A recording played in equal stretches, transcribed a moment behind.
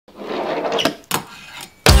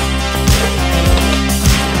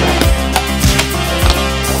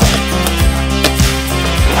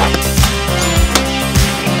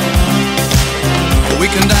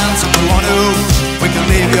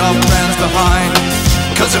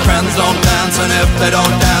friends don't dance, and if they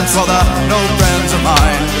don't dance, well, they're no friends of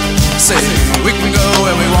mine. See, we can go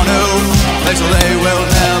where we want to, places they will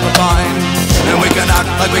never find, and we can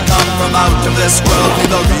act like we come from out of this world,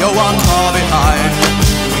 leave the real one far behind.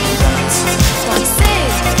 We can dance.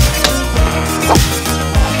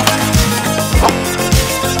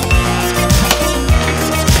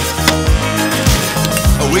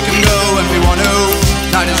 We can go when we want to,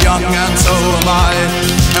 night is young and so am I,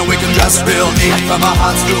 and we can dress real neat from our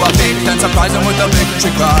hands to our feet and surprise them with a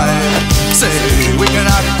victory cry. Say, we can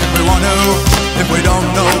act if we want to, if we don't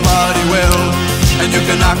nobody will, and you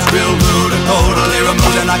can act real rude and totally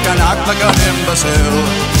removed, and I can act like an imbecile.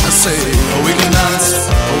 I say, we can dance,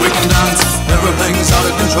 everything's out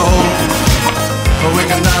of control. We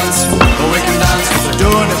can dance, we're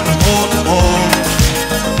doing it from pole to pole.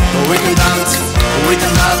 We can dance,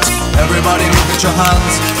 everybody look at your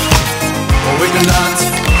hands. We can dance,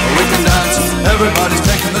 everybody's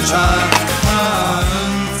taking the chance.